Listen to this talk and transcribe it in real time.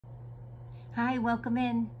Hi, welcome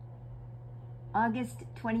in. August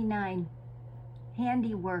 29.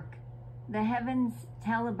 Handiwork. The heavens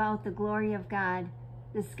tell about the glory of God.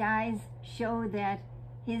 The skies show that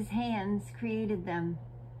His hands created them.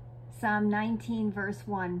 Psalm 19, verse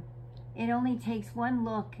 1. It only takes one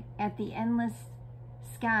look at the endless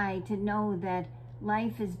sky to know that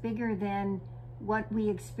life is bigger than what we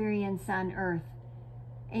experience on earth.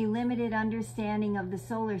 A limited understanding of the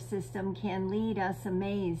solar system can lead us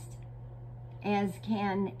amazed, as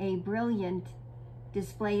can a brilliant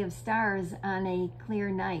display of stars on a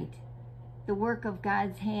clear night. The work of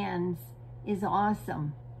God's hands is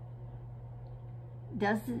awesome.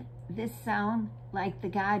 Does this sound like the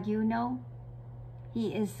God you know?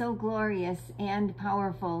 He is so glorious and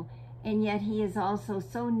powerful, and yet He is also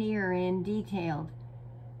so near and detailed.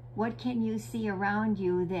 What can you see around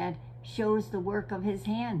you that shows the work of His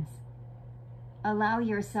hands? Allow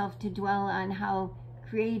yourself to dwell on how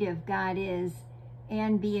creative God is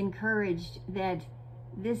and be encouraged that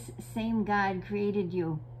this same God created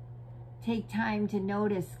you. Take time to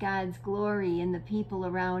notice God's glory in the people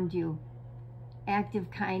around you. Act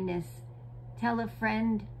of kindness. Tell a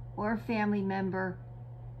friend or family member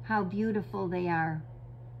how beautiful they are.